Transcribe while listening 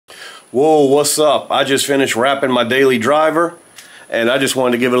Whoa, what's up? I just finished wrapping my daily driver, and I just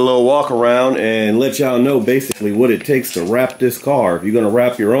wanted to give it a little walk around and let y'all know basically what it takes to wrap this car if you're going to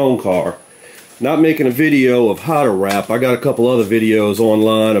wrap your own car. Not making a video of how to wrap. I got a couple other videos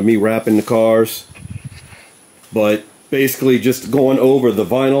online of me wrapping the cars, but basically just going over the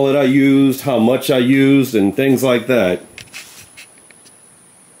vinyl that I used, how much I used, and things like that.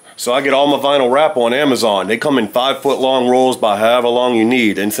 So I get all my vinyl wrap on Amazon. They come in 5-foot long rolls by however long you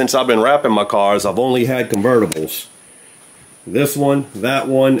need. And since I've been wrapping my cars, I've only had convertibles. This one, that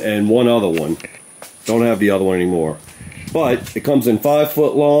one, and one other one. Don't have the other one anymore. But it comes in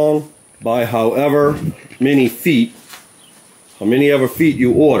 5-foot long by however many feet, how many ever feet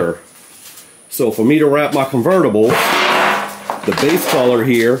you order. So for me to wrap my convertible, the base color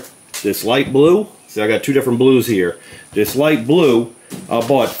here, this light blue, see I got two different blues here. This light blue, I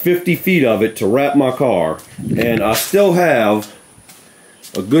bought 50 feet of it to wrap my car, and I still have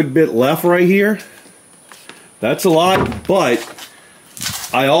a good bit left right here. That's a lot, but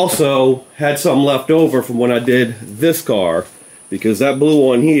I also had some left over from when I did this car, because that blue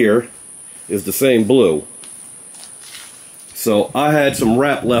on here is the same blue. So I had some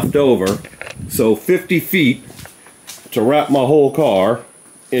wrap left over, so 50 feet to wrap my whole car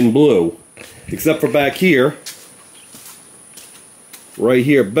in blue, except for back here. Right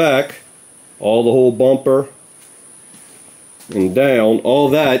here back, all the whole bumper and down, all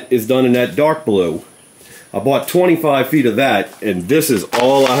that is done in that dark blue. I bought 25 feet of that, and this is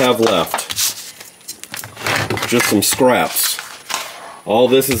all I have left. Just some scraps. All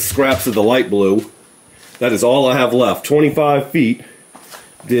this is scraps of the light blue. That is all I have left. 25 feet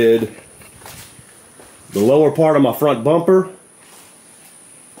did the lower part of my front bumper,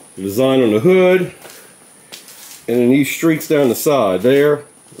 the design on the hood, and then these streaks down the side,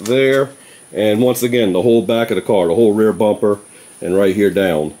 there, and once again the whole back of the car, the whole rear bumper, and right here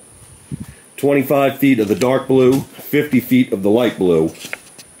down. 25 feet of the dark blue, 50 feet of the light blue.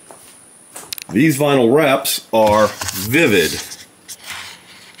 These vinyl wraps are Vivid.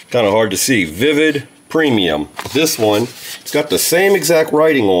 Kind of hard to see. Vivid Premium. This one, it's got the same exact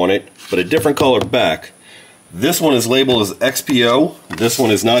writing on it, but a different color back. This one is labeled as XPO. This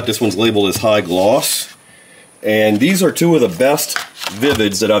one is not. This one's labeled as High Gloss. And these are two of the best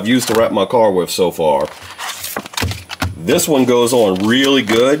Vivids that I've used to wrap my car with so far. This one goes on really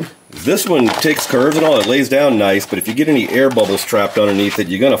good. This one takes curves and all, it lays down nice, but if you get any air bubbles trapped underneath it,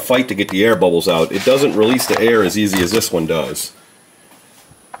 you're going to fight to get the air bubbles out. It doesn't release the air as easy as this one does.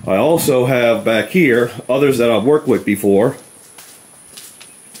 I also have back here others that I've worked with before.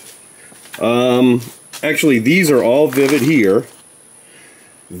 Actually, these are all Vivid here.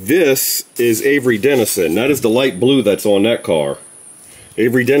 This is Avery Dennison. That is the light blue that's on that car.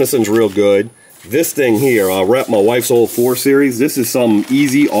 Avery Dennison's real good. This thing here, I wrapped my wife's old 4 Series. This is some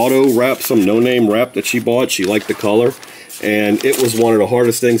easy auto wrap, some no-name wrap that she bought. She liked the color, and it was one of the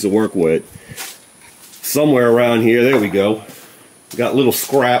hardest things to work with. Somewhere around here, there we go. Got little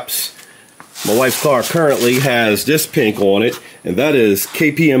scraps. My wife's car currently has this pink on it, and that is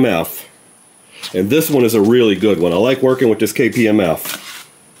KPMF. And this one is a really good one. I like working with this KPMF.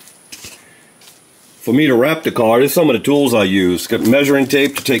 For me to wrap the car, there's some of the tools I use. Got measuring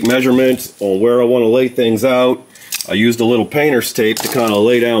tape to take measurements on where I want to lay things out. I used a little painter's tape to kind of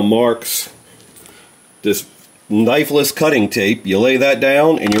lay down marks. This knifeless cutting tape, you lay that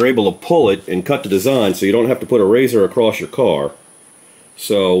down and you're able to pull it and cut the design so you don't have to put a razor across your car.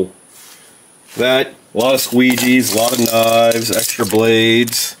 So that, a lot of squeegees, a lot of knives, extra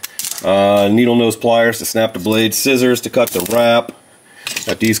blades, needle nose pliers to snap the blades, scissors to cut the wrap.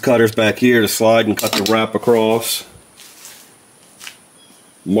 Got these cutters back here to slide and cut the wrap across.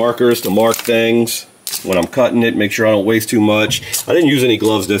 Markers to mark things when I'm cutting it, make sure I don't waste too much. I didn't use any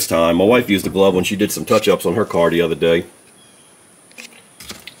gloves this time. My wife used a glove when she did some touch-ups on her car the other day.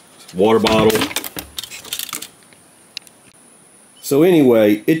 Water bottle. So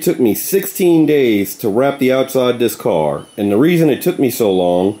anyway, it took me 16 days to wrap the outside of this car. And the reason it took me so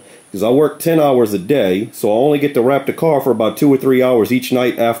long because I work 10 hours a day, so I only get to wrap the car for about 2 or 3 hours each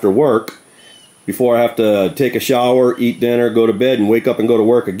night after work before I have to take a shower, eat dinner, go to bed, and wake up and go to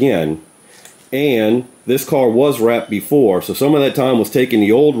work again. And this car was wrapped before, so some of that time was taking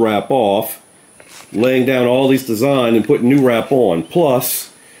the old wrap off, laying down all these designs and putting new wrap on.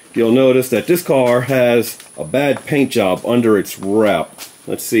 Plus, you'll notice that this car has a bad paint job under its wrap.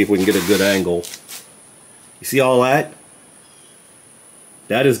 Let's see if we can get a good angle. You see all that?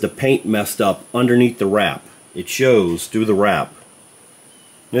 That is the paint messed up underneath the wrap. It shows through the wrap.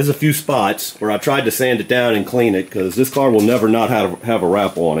 There's a few spots where I tried to sand it down and clean it because this car will never not have a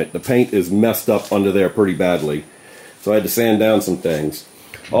wrap on it. The paint is messed up under there pretty badly. So I had to sand down some things.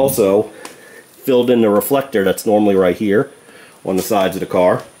 Also, filled in the reflector that's normally right here on the sides of the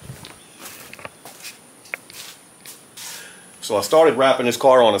car. So I started wrapping this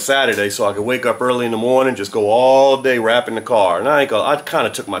car on a Saturday so I could wake up early in the morning, just go all day wrapping the car. And I kind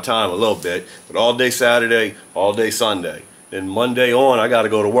of took my time a little bit, but all day Saturday, all day Sunday. Then Monday on, I got to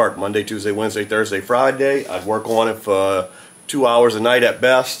go to work. Monday, Tuesday, Wednesday, Thursday, Friday. I'd work on it for 2 hours a night at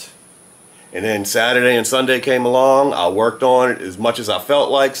best. And then Saturday and Sunday came along. I worked on it as much as I felt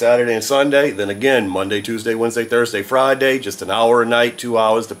like, Saturday and Sunday. Then again, Monday, Tuesday, Wednesday, Thursday, Friday, just an hour a night, 2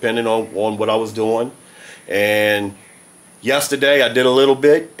 hours, depending on what I was doing. And yesterday I did a little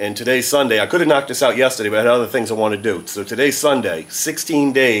bit, and today's Sunday. I could have knocked this out yesterday, but I had other things I want to do. So today's Sunday,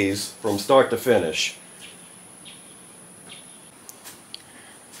 16 days from start to finish.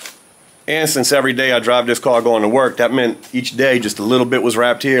 And since every day I drive this car going to work, that meant each day just a little bit was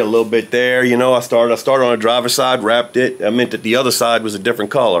wrapped here, a little bit there. You know, I started on the driver's side, wrapped it. That meant that the other side was a different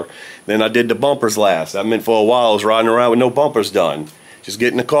color. Then I did the bumpers last. That meant for a while I was riding around with no bumpers done. Just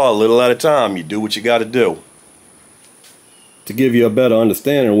get in the car a little at a time. You do what you got to do. To give you a better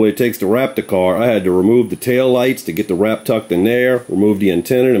understanding of what it takes to wrap the car, I had to remove the tail lights to get the wrap tucked in there, remove the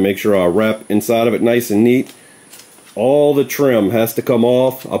antenna to make sure I wrap inside of it nice and neat. All the trim has to come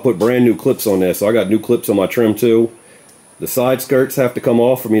off. I put brand new clips on this, so I got new clips on my trim too. The side skirts have to come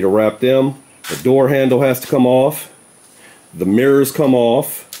off for me to wrap them. The door handle has to come off. The mirrors come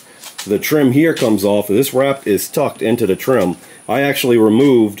off. The trim here comes off. This wrap is tucked into the trim. I actually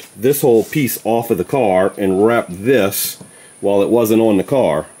removed this whole piece off of the car and wrapped this while it wasn't on the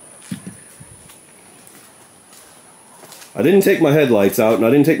car. I didn't take my headlights out, and I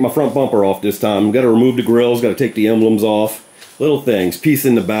didn't take my front bumper off this time. Got to remove the grills, got to take the emblems off. Little things. Piece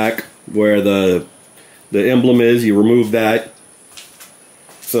in the back where the emblem is, you remove that.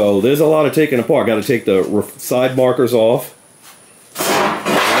 So there's a lot of taking apart. Got to take the side markers off.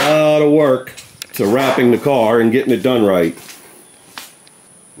 A lot of work to wrapping the car and getting it done right.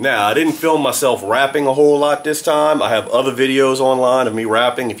 Now, I didn't film myself wrapping a whole lot this time. I have other videos online of me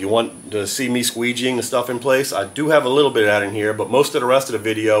wrapping if you want to see me squeegeeing the stuff in place. I do have a little bit of that in here, but most of the rest of the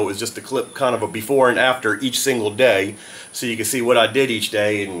video is just a clip kind of a before and after each single day, so you can see what I did each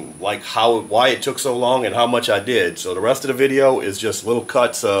day and like why it took so long and how much I did. So the rest of the video is just little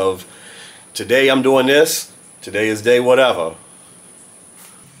cuts of today I'm doing this, today is day whatever.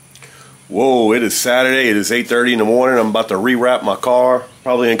 Whoa, it is Saturday, it is 8:30 in the morning. I'm about to rewrap my car.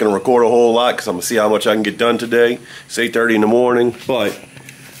 Probably ain't gonna record a whole lot because I'm gonna see how much I can get done today. It's 8:30 in the morning, but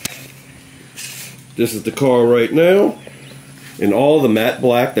this is the car right now. And all the matte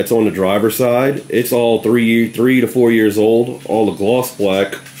black that's on the driver's side, it's all 3 to 4 years old. All the gloss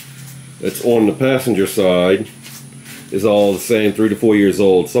black that's on the passenger side is all the same, 3 to 4 years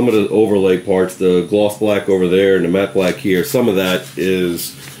old. Some of the overlay parts, the gloss black over there and the matte black here, some of that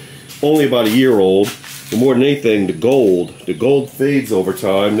is only about a year old. But more than anything, the gold fades over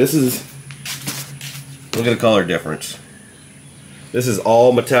time. This is, look at the color difference. This is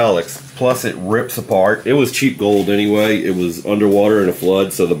all metallics, plus it rips apart. It was cheap gold anyway. It was underwater in a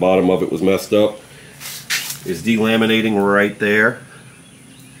flood, so the bottom of it was messed up. It's delaminating right there.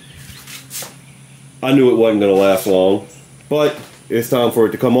 I knew it wasn't going to last long, but it's time for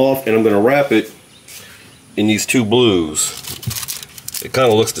it to come off, and I'm going to wrap it in these two blues. It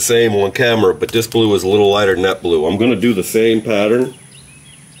kind of looks the same on camera, but this blue is a little lighter than that blue. I'm going to do the same pattern,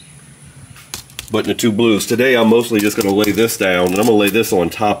 but in the two blues. Today I'm mostly just going to lay this down, and I'm going to lay this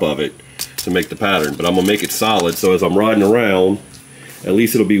on top of it to make the pattern. But I'm going to make it solid, so as I'm riding around, at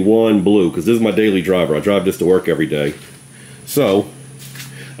least it'll be one blue, because this is my daily driver. I drive this to work every day. So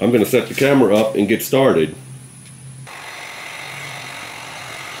I'm going to set the camera up and get started.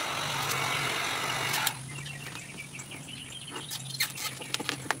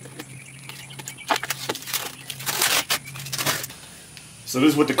 So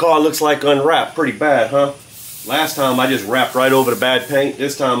this is what the car looks like unwrapped. Pretty bad, huh? Last time I just wrapped right over the bad paint.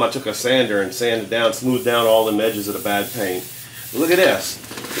 This time I took a sander and sanded down, smoothed down all the edges of the bad paint. But look at this.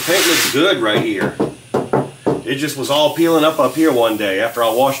 The paint looks good right here. It just was all peeling up here one day after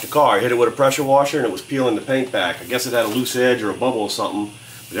I washed the car. I hit it with a pressure washer and it was peeling the paint back. I guess it had a loose edge or a bubble or something,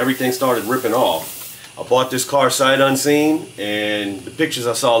 but everything started ripping off. I bought this car sight unseen and the pictures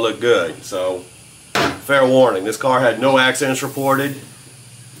I saw looked good. So, fair warning, this car had no accidents reported,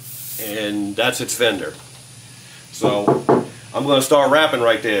 and that's its fender. So I'm going to start wrapping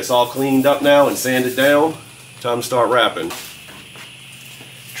right there. It's all cleaned up now and sanded down. Time to start wrapping.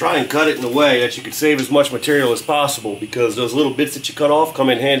 Try and cut it in a way that you can save as much material as possible, because those little bits that you cut off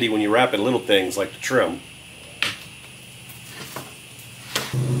come in handy when you're wrapping little things like the trim.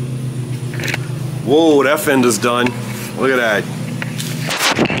 Whoa, that fender's done. Look at that.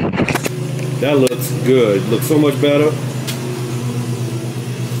 That looks good. Looks so much better.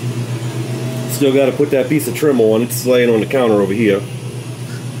 Still got to put that piece of trim on. It's laying on the counter over here.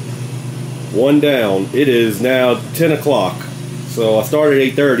 One down. It is now 10 o'clock. So I started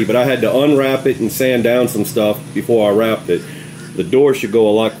at 8:30, but I had to unwrap it and sand down some stuff before I wrapped it. The doors should go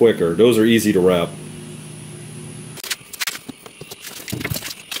a lot quicker. Those are easy to wrap.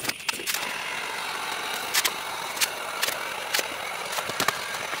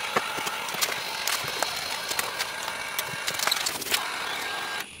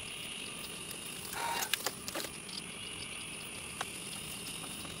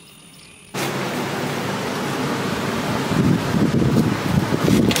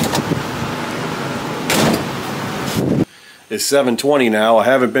 It's 7:20 now. I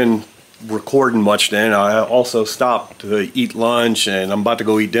haven't been recording much then. I also stopped to eat lunch and I'm about to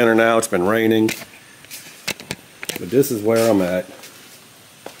go eat dinner now. It's been raining. But this is where I'm at.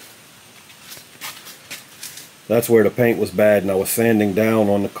 That's where the paint was bad and I was sanding down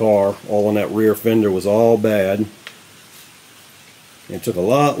on the car. All on that rear fender was all bad. It took a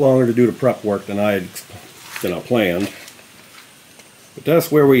lot longer to do the prep work than I planned. But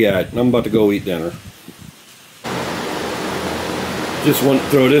that's where we at. And I'm about to go eat dinner. Just want to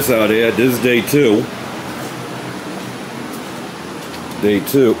throw this out here. This is day 2. Day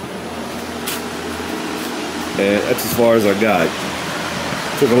 2. And that's as far as I got.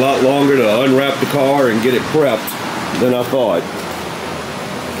 Took a lot longer to unwrap the car and get it prepped than I thought.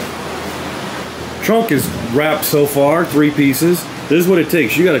 Trunk is wrapped so far, 3 pieces. This is what it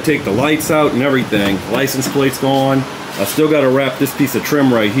takes. You got to take the lights out and everything. License plate's gone. I still got to wrap this piece of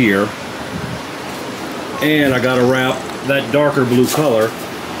trim right here. And I got to wrap that darker blue color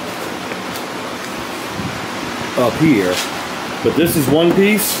up here. But this is one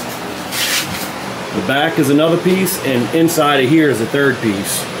piece, the back is another piece, and inside of here is a third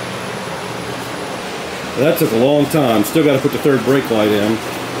piece. That took a long time. Still got to put the third brake light in.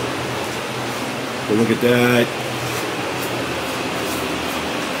 But look at that.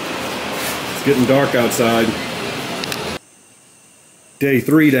 It's getting dark outside. Day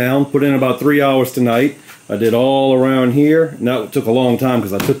 3 down. Put in about 3 hours tonight. I did all around here. Now it took a long time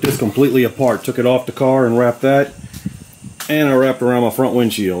because I took this completely apart. Took it off the car and wrapped that. And I wrapped around my front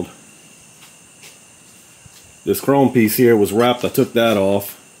windshield. This chrome piece here was wrapped. I took that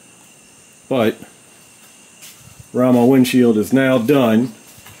off. But around my windshield is now done.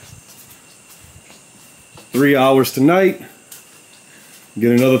 3 hours tonight.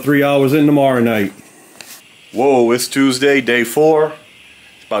 Get another 3 hours in tomorrow night. Whoa, it's Tuesday, day 4.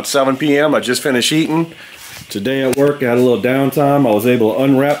 It's about 7 p.m. I just finished eating. Today at work I had a little downtime. I was able to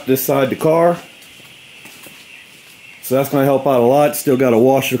unwrap this side of the car. So that's going to help out a lot. Still got to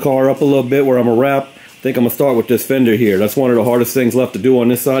wash the car up a little bit where I'm going to wrap. I think I'm going to start with this fender here. That's one of the hardest things left to do on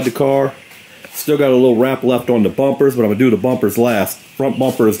this side of the car. Still got a little wrap left on the bumpers, but I'm going to do the bumpers last. Front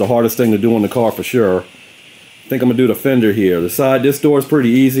bumper is the hardest thing to do on the car for sure. I think I'm going to do the fender here. The side, this door is pretty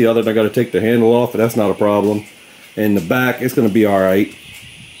easy, other than I got to take the handle off, but that's not a problem. And the back, it's going to be alright.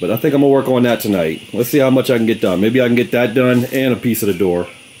 But I think I'm going to work on that tonight. Let's see how much I can get done. Maybe I can get that done and a piece of the door.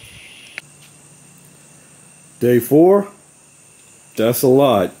 Day 4. That's a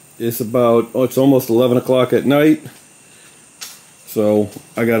lot. It's about, it's almost 11 o'clock at night. So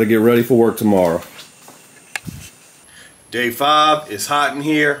I got to get ready for work tomorrow. Day 5. It's hot in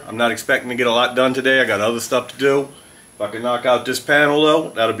here. I'm not expecting to get a lot done today. I got other stuff to do. If I can knock out this panel though,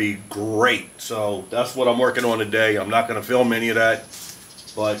 that'll be great. So that's what I'm working on today. I'm not going to film any of that.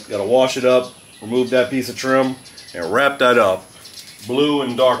 But got to wash it up, remove that piece of trim, and wrap that up. Blue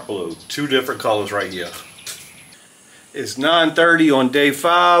and dark blue. 2 different colors right here. It's 9:30 on day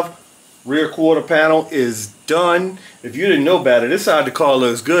 5. Rear quarter panel is done. If you didn't know about it, this side of the car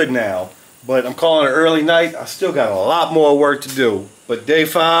looks good now. But I'm calling it early night. I still got a lot more work to do. But day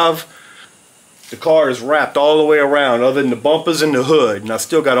 5, the car is wrapped all the way around other than the bumpers and the hood. And I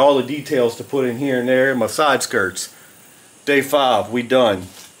still got all the details to put in here and there, my side skirts. Day 5, we done.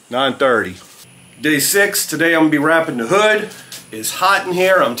 9:30. Day 6, today I'm going to be wrapping the hood. It's hot in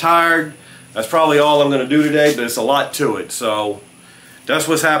here. I'm tired. That's probably all I'm going to do today, but it's a lot to it. So that's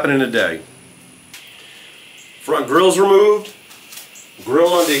what's happening today. Front grill's removed.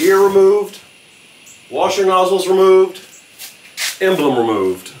 Grill under here removed. Washer nozzles removed. Emblem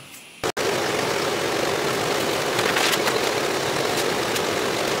removed.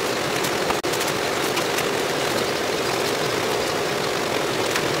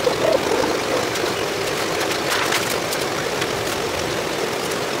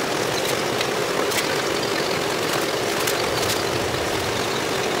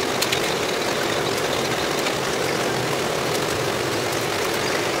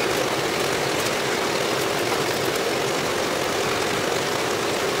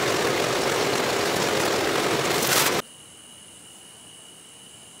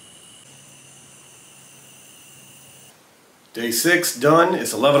 Day 6 done.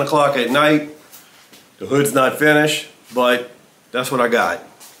 It's 11 o'clock at night. The hood's not finished, but that's what I got.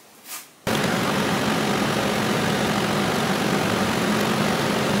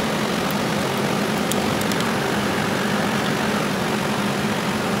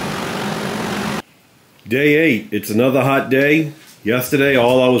 Day 8. It's another hot day. Yesterday,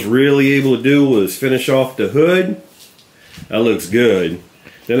 all I was really able to do was finish off the hood. That looks good.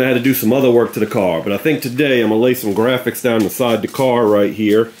 Then I had to do some other work to the car. But I think today I'm going to lay some graphics down the side of the car right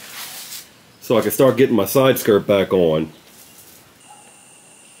here so I can start getting my side skirt back on.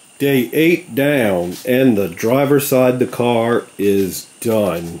 Day 8 down, and the driver's side of the car is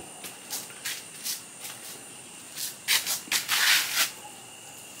done.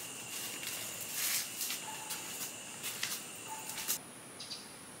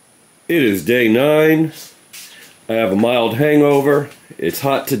 It is day 9. I have a mild hangover. It's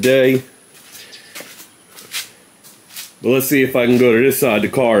hot today. But let's see if I can go to this side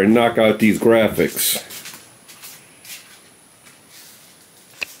of the car and knock out these graphics.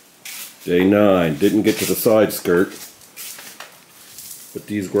 Day 9. Didn't get to the side skirt, but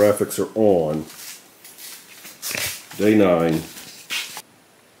these graphics are on. Day 9.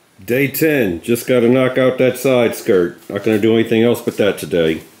 Day 10. Just got to knock out that side skirt. Not going to do anything else but that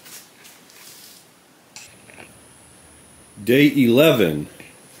today. Day 11,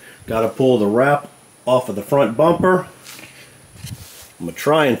 got to pull the wrap off of the front bumper. I'm going to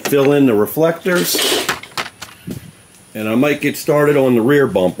try and fill in the reflectors, and I might get started on the rear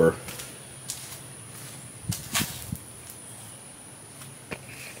bumper.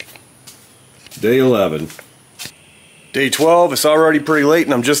 Day 11. Day 12, it's already pretty late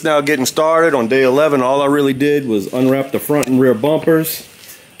and I'm just now getting started. On day 11, all I really did was unwrap the front and rear bumpers.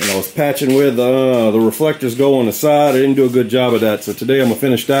 And I was patching where the reflectors go on the side. I didn't do a good job of that. So today I'm going to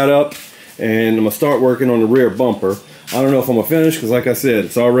finish that up. And I'm going to start working on the rear bumper. I don't know if I'm going to finish because like I said,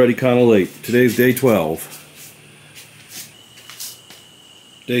 it's already kind of late. Today's day 12.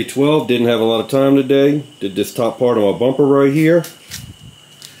 Day 12, didn't have a lot of time today. Did this top part of my bumper right here.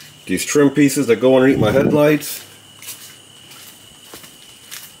 These trim pieces that go underneath my headlights.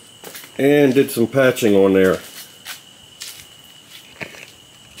 And did some patching on there.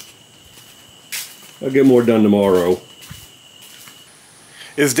 I'll get more done tomorrow.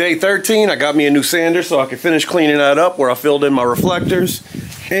 It's day 13. I got me a new sander so I can finish cleaning that up where I filled in my reflectors.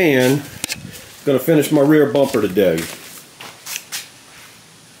 And I'm going to finish my rear bumper today.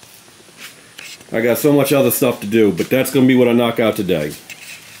 I got so much other stuff to do, but that's going to be what I knock out today.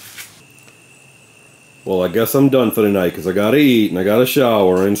 Well, I guess I'm done for the night because I got to eat and I got to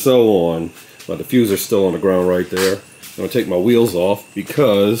shower and so on. But the fuser's still on the ground right there. I'm going to take my wheels off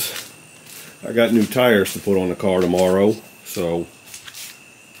because I got new tires to put on the car tomorrow, so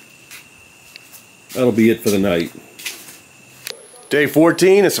that'll be it for the night. Day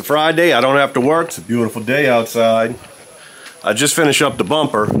 14, it's a Friday, I don't have to work, it's a beautiful day outside. I just finished up the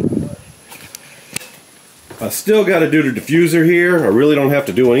bumper. I still got to do the diffuser here. I really don't have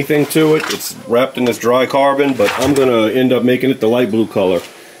to do anything to it. It's wrapped in this dry carbon, but I'm going to end up making it the light blue color.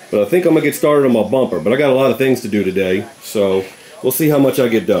 But I think I'm going to get started on my bumper, but I got a lot of things to do today, so we'll see how much I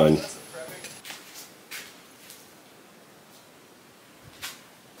get done.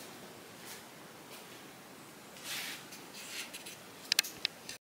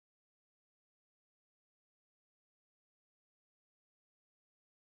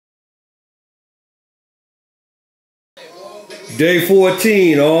 Day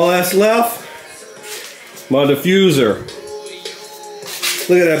 14, all that's left, my diffuser.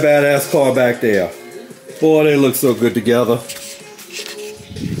 Look at that badass car back there. Boy, they look so good together.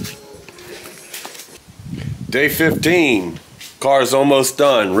 Day 15, car's almost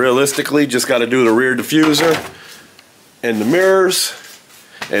done. Realistically, just got to do the rear diffuser and the mirrors,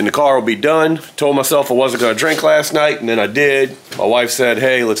 and the car will be done. Told myself I wasn't going to drink last night, and then I did. My wife said,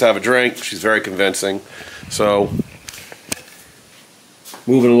 hey, let's have a drink. She's very convincing. So,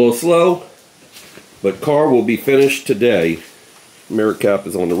 moving a little slow, but car will be finished today. Mirror cap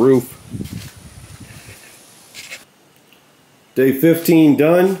is on the roof. Day 15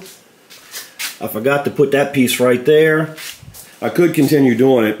 done. I forgot to put that piece right there. I could continue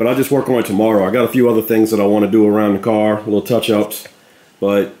doing it, but I'll just work on it tomorrow. I got a few other things that I want to do around the car, little touch-ups.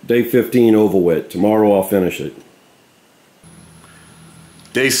 But day 15 over with. Tomorrow I'll finish it.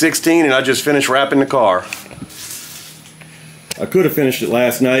 Day 16 and I just finished wrapping the car. I could have finished it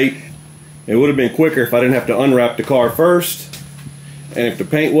last night. It would have been quicker if I didn't have to unwrap the car first. And if the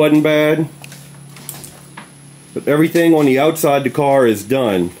paint wasn't bad. But everything on the outside of the car is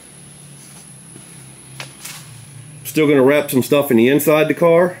done. Still going to wrap some stuff in the inside of the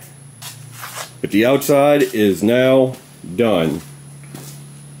car. But the outside is now done.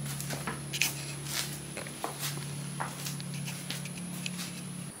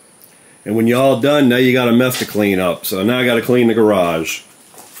 And when you're all done, now you got a mess to clean up. So now I got to clean the garage.